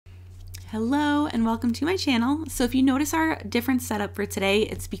Hello and welcome to my channel. So if you notice our different setup for today,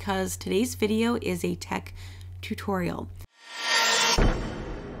 it's because today's video is a tech tutorial.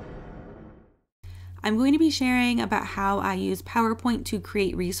 I'm going to be sharing about how I use PowerPoint to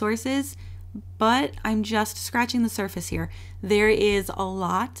create resources, but I'm just scratching the surface here. There is a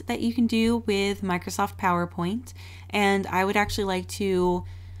lot that you can do with Microsoft PowerPoint, and I would actually like to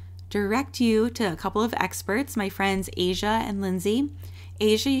direct you to a couple of experts, my friends Asia and Lindsay.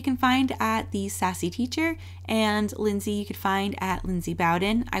 Asia you can find at The Sassy Teacher, and Lindsay you could find at Lindsay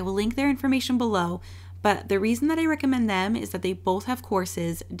Bowden. I will link their information below, but the reason that I recommend them is that they both have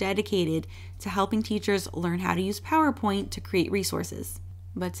courses dedicated to helping teachers learn how to use PowerPoint to create resources.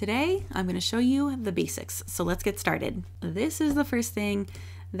 But today I'm going to show you the basics, so let's get started. This is the first thing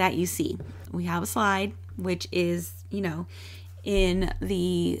that you see. We have a slide, which is, in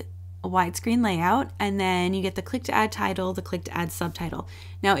the widescreen layout, and then you get the click to add title, the click to add subtitle.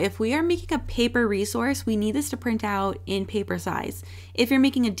 Now, if we are making a paper resource, we need this to print out in paper size. If you're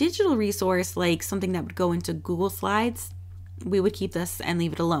making a digital resource, like something that would go into Google Slides, we would keep this and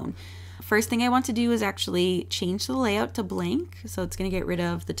leave it alone. First thing I want to do is actually change the layout to blank. So it's going to get rid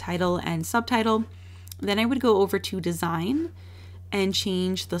of the title and subtitle. Then I would go over to design and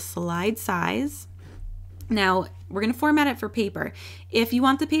change the slide size. Now, we're going to format it for paper. If you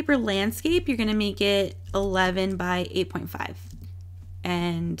want the paper landscape, you're going to make it 11 by 8.5.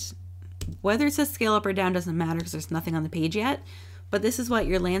 And whether it says scale up or down doesn't matter because there's nothing on the page yet. But this is what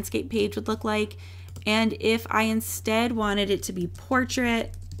your landscape page would look like. And if I instead wanted it to be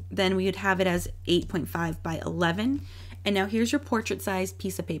portrait, then we would have it as 8.5 by 11. And now here's your portrait size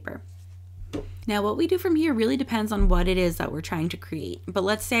piece of paper. Now, what we do from here really depends on what it is that we're trying to create. But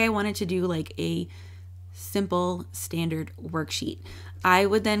let's say I wanted to do like a simple standard worksheet. I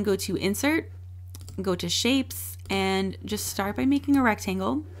would then go to insert, go to shapes, and just start by making a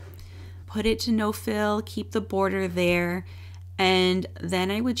rectangle, put it to no fill, keep the border there, and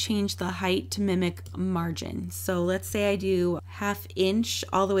then I would change the height to mimic margin. So let's say I do 1/2 inch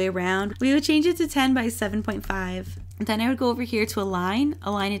all the way around. We would change it to 10 by 7.5. Then I would go over here to align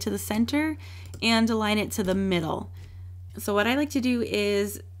it to the center, and align it to the middle. So what I like to do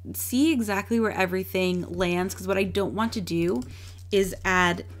is see exactly where everything lands, because what I don't want to do is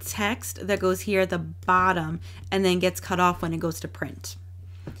add text that goes here at the bottom and then gets cut off when it goes to print.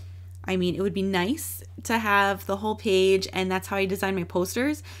 I mean, it would be nice to have the whole page, and that's how I design my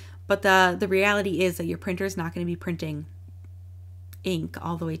posters, but the reality is that your printer is not going to be printing ink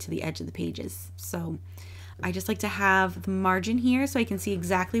all the way to the edge of the pages. So I just like to have the margin here so I can see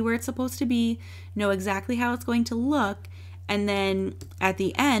exactly where it's supposed to be, know exactly how it's going to look. And then at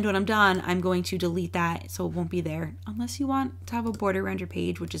the end, when I'm done, I'm going to delete that so it won't be there unless you want to have a border around your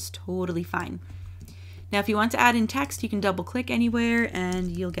page, which is totally fine. Now, if you want to add in text, you can double click anywhere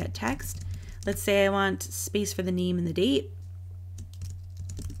and you'll get text. Let's say I want space for the name and the date.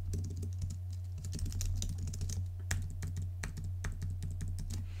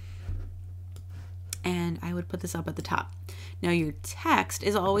 And I would put this up at the top. Now, your text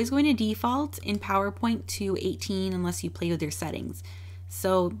is always going to default in PowerPoint to 18 unless you play with your settings.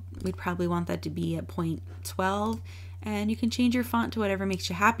 So we'd probably want that to be at 0.12, and you can change your font to whatever makes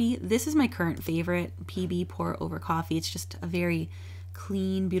you happy. This is my current favorite, PB Pour Over Coffee. It's just a very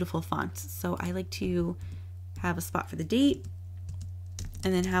clean, beautiful font. So I like to have a spot for the date,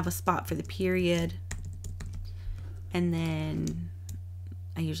 and then have a spot for the period, and then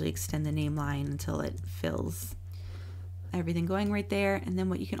I usually extend the name line until it fills everything going right there. And then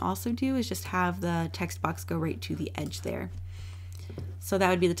what you can also do is just have the text box go right to the edge there. So that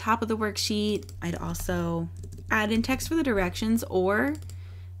would be the top of the worksheet. I'd also add in text for the directions, or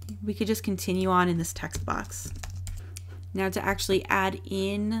we could just continue on in this text box. Now, to actually add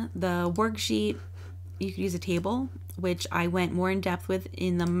in the worksheet, you could use a table, which I went more in depth with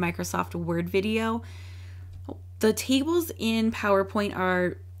in the Microsoft Word video. The tables in PowerPoint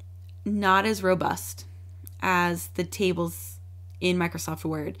are not as robust as the tables in Microsoft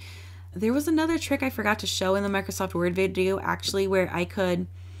Word. There was another trick I forgot to show in the Microsoft Word video actually, where I could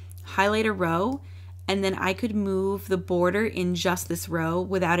highlight a row and then I could move the border in just this row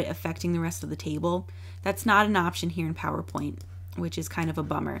without it affecting the rest of the table. That's not an option here in PowerPoint, which is kind of a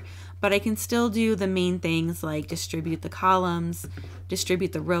bummer. But I can still do the main things like distribute the columns,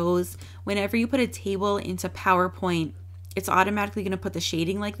 distribute the rows. Whenever you put a table into PowerPoint, it's automatically going to put the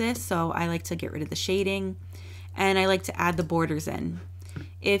shading like this, so I like to get rid of the shading, and I like to add the borders in.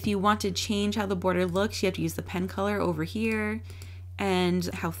 If you want to change how the border looks, you have to use the pen color over here, and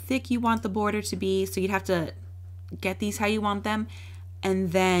how thick you want the border to be, so you'd have to get these how you want them,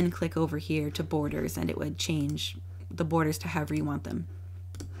 and then click over here to borders, and it would change the borders to however you want them.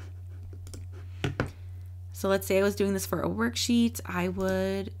 So let's say I was doing this for a worksheet. I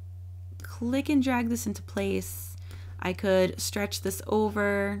would click and drag this into place. I could stretch this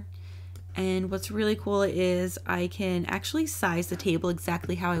over. And what's really cool is I can actually size the table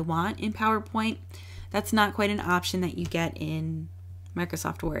exactly how I want in PowerPoint. That's not quite an option that you get in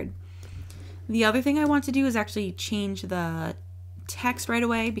Microsoft Word. The other thing I want to do is actually change the text right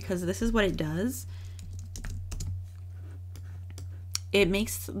away, because this is what it does. It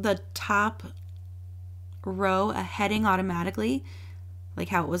makes the top row a heading automatically, like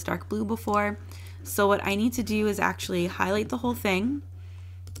how it was dark blue before. So what I need to do is actually highlight the whole thing,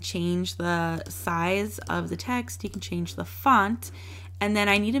 change the size of the text, you can change the font, and then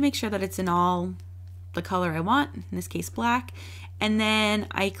I need to make sure that it's in all the color I want, in this case black, and then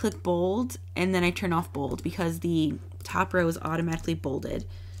I click bold, and then I turn off bold because the top row is automatically bolded.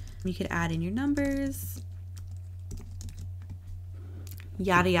 You could add in your numbers,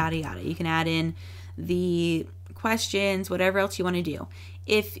 yada yada yada. You can add in the questions, whatever else you want to do.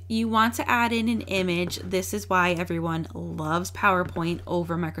 If you want to add in an image, this is why everyone loves PowerPoint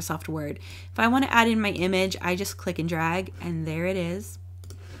over Microsoft Word. If I want to add in my image, I just click and drag, and there it is.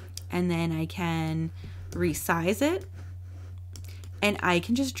 And then I can resize it, and I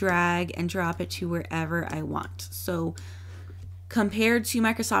can just drag and drop it to wherever I want. So compared to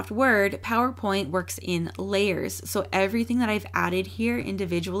Microsoft Word, PowerPoint works in layers. So everything that I've added here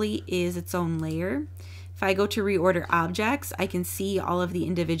individually is its own layer. If I go to reorder objects, I can see all of the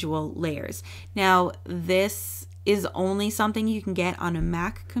individual layers. Now, this is only something you can get on a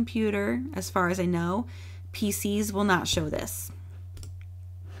Mac computer, as far as I know. PCs will not show this.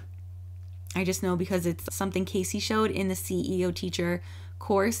 I just know because it's something Casey showed in the CEO Teacher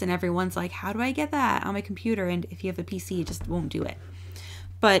course, and everyone's like, how do I get that on my computer? And if you have a PC, it just won't do it.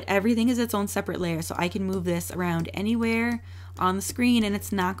 But everything is its own separate layer, so I can move this around anywhere on the screen and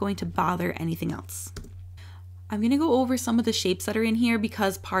it's not going to bother anything else. I'm going to go over some of the shapes that are in here,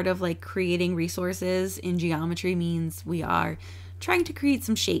 because part of like creating resources in geometry means we are trying to create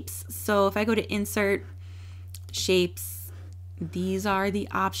some shapes. So if I go to insert shapes, these are the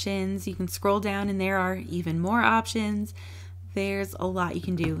options. You can scroll down and there are even more options. There's a lot you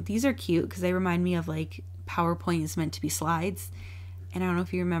can do. These are cute because they remind me of like PowerPoint is meant to be slides. And I don't know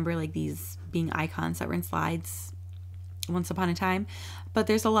if you remember like these being icons that were in slides once upon a time, but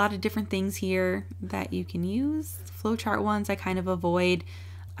there's a lot of different things here that you can use. Flowchart ones I kind of avoid.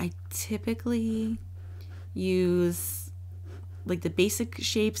 I typically use like the basic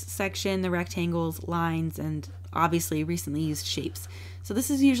shapes section, the rectangles, lines, and obviously recently used shapes. So this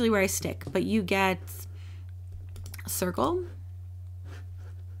is usually where I stick, but you get a circle.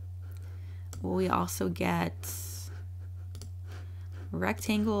 We also get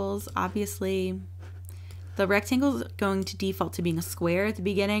rectangles, obviously. The rectangle is going to default to being a square at the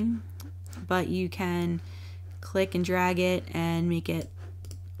beginning, but you can click and drag it and make it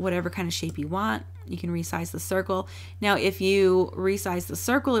whatever kind of shape you want. You can resize the circle. Now, if you resize the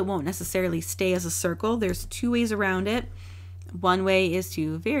circle, it won't necessarily stay as a circle. There's two ways around it. One way is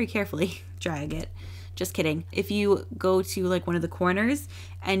to very carefully drag it. Just kidding. If you go to like one of the corners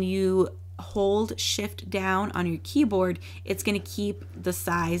and you hold shift down on your keyboard, it's going to keep the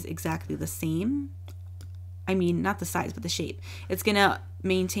size exactly the same. I mean, not the size, but the shape. It's going to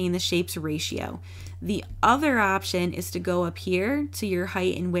maintain the shape's ratio. The other option is to go up here to your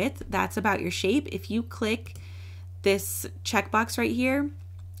height and width. That's about your shape. If you click this checkbox right here,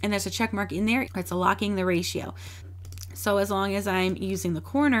 and there's a check mark in there, it's locking the ratio. So as long as I'm using the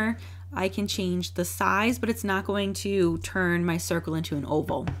corner, I can change the size, but it's not going to turn my circle into an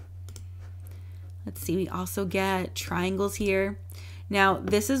oval. Let's see, we also get triangles here. Now,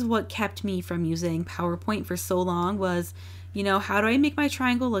 this is what kept me from using PowerPoint for so long was, you know, how do I make my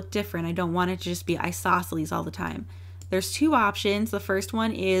triangle look different? I don't want it to just be isosceles all the time. There's two options. The first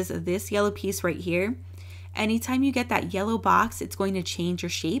one is this yellow piece right here. Anytime you get that yellow box, it's going to change your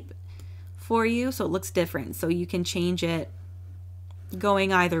shape for you so it looks different. So you can change it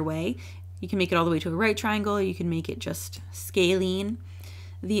going either way. You can make it all the way to a right triangle, or you can make it just scalene.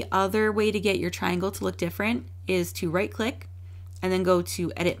 The other way to get your triangle to look different is to right click and then go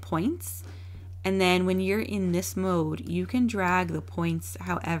to edit points. And then when you're in this mode, you can drag the points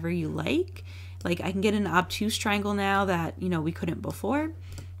however you like. Like I can get an obtuse triangle now that, you know, we couldn't before,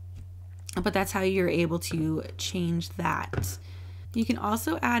 but that's how you're able to change that. You can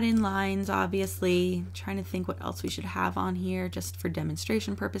also add in lines, obviously. I'm trying to think what else we should have on here just for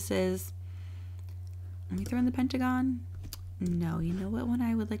demonstration purposes. Let me throw in the pentagon. No, you know what one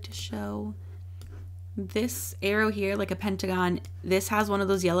I would like to show? This arrow here, like a pentagon, this has one of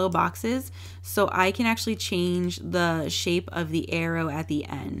those yellow boxes, so I can actually change the shape of the arrow at the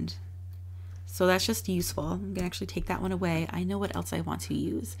end. So that's just useful. I'm gonna actually take that one away. I know what else I want to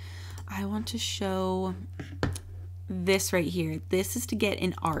use. I want to show this right here. This is to get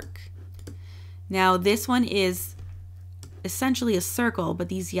an arc. Now this one is essentially a circle, but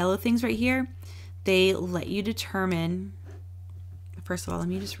these yellow things right here, they let you determine, first of all, let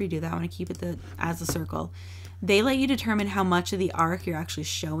me just redo that. I want to keep it as a circle. They let you determine how much of the arc you're actually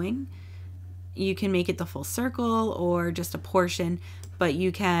showing. You can make it the full circle or just a portion, but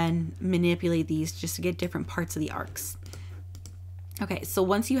you can manipulate these just to get different parts of the arcs. Okay, so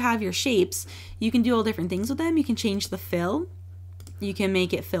once you have your shapes, you can do all different things with them. You can change the fill. You can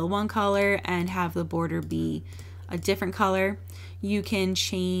make it fill one color and have the border be a different color. You can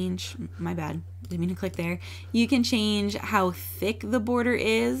change, my bad, didn't mean to click there. You can change how thick the border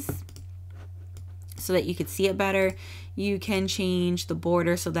is so that you could see it better. You can change the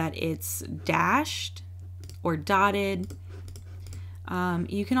border so that it's dashed or dotted.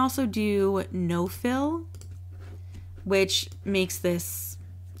 You can also do no fill, which makes this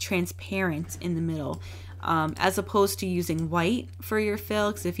transparent in the middle, as opposed to using white for your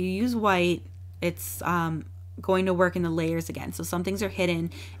fill, because if you use white, it's going to work in the layers again. So some things are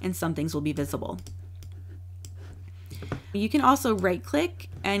hidden and some things will be visible. You can also right click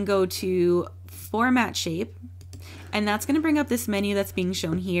and go to Format Shape, and that's going to bring up this menu that's being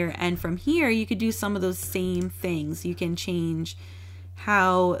shown here. And from here, you could do some of those same things. You can change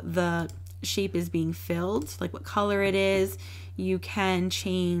how the shape is being filled, like what color it is. You can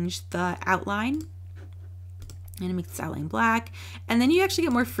change the outline and make this outline black. And then you actually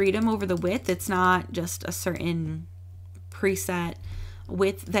get more freedom over the width. It's not just a certain preset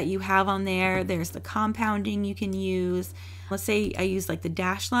width that you have on there. There's the compounding you can use. Let's say I use like the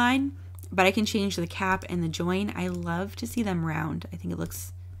dash line, but I can change the cap and the join. I love to see them round. I think it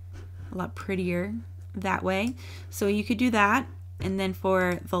looks a lot prettier that way. So you could do that. And then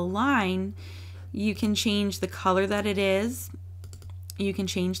for the line, you can change the color that it is. You can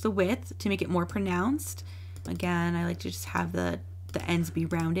change the width to make it more pronounced. Again, I like to just have the ends be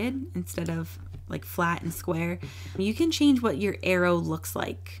rounded instead of like flat and square. You can change what your arrow looks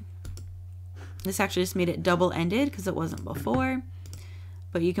like. This actually just made it double-ended because it wasn't before.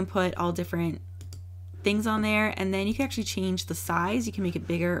 But you can put all different things on there, and then you can actually change the size. You can make it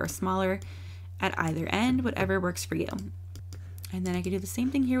bigger or smaller at either end, whatever works for you. And then I could do the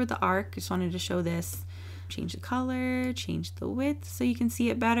same thing here with the arc. Just wanted to show this. Change the color, change the width so you can see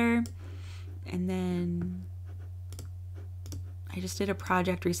it better. And then I just did a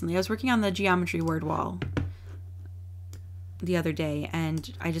project recently. I was working on the geometry word wall the other day,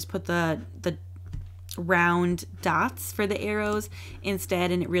 and I just put the round dots for the arrows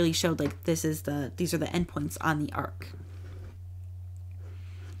instead, and it really showed like these are the endpoints on the arc.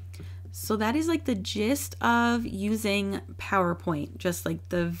 So that is like the gist of using PowerPoint, just like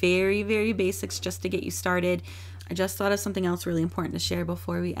the very, very basics just to get you started. I just thought of something else really important to share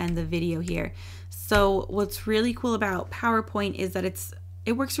before we end the video here. So what's really cool about PowerPoint is that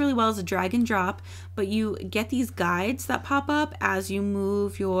it works really well as a drag and drop, but you get these guides that pop up as you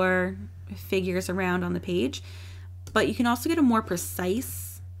move your figures around on the page. But you can also get a more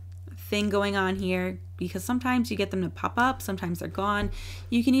precise thing going on here, because sometimes you get them to pop up, sometimes they're gone.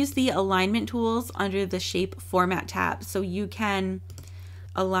 You can use the alignment tools under the shape format tab. So you can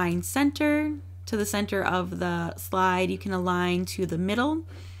align center to the center of the slide. You can align to the middle.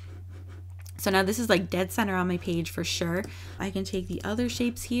 So now this is like dead center on my page for sure. I can take the other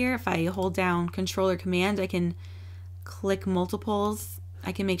shapes here. If I hold down Control or Command, I can click multiples.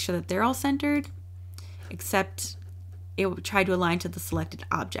 I can make sure that they're all centered, except it will try to align to the selected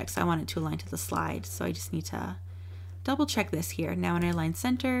objects. I want it to align to the slide, so I just need to double check this here. Now when I align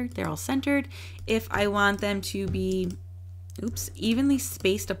center, they're all centered. If I want them to be, evenly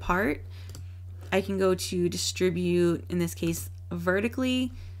spaced apart, I can go to distribute, in this case,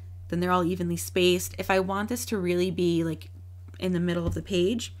 vertically, then they're all evenly spaced. If I want this to really be like in the middle of the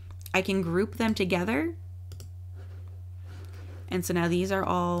page, I can group them together. And so now these are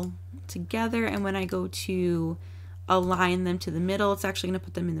all together, and when I go to align them to the middle, it's actually going to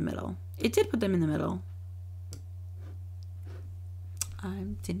put them in the middle. It did put them in the middle. I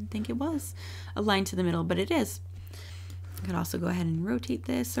didn't think it was aligned to the middle, but it is. I could also go ahead and rotate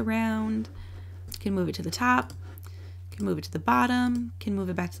this around. Can move it to the top, can move it to the bottom, can move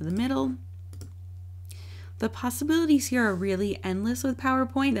it back to the middle. The possibilities here are really endless with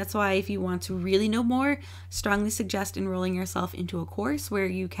PowerPoint. That's why if you want to really know more, strongly suggest enrolling yourself into a course where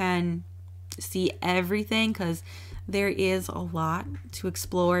you can see everything, because there is a lot to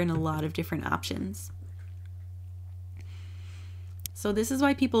explore and a lot of different options. So this is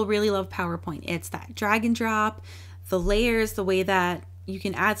why people really love PowerPoint. It's that drag and drop, the layers, the way that You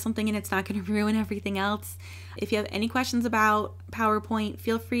can add something and it's not going to ruin everything else. If you have any questions about PowerPoint,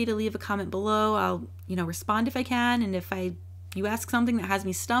 feel free to leave a comment below. I'll, respond if I can. And if you ask something that has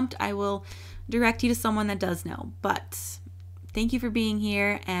me stumped, I will direct you to someone that does know. But thank you for being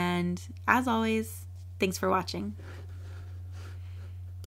here. And as always, thanks for watching.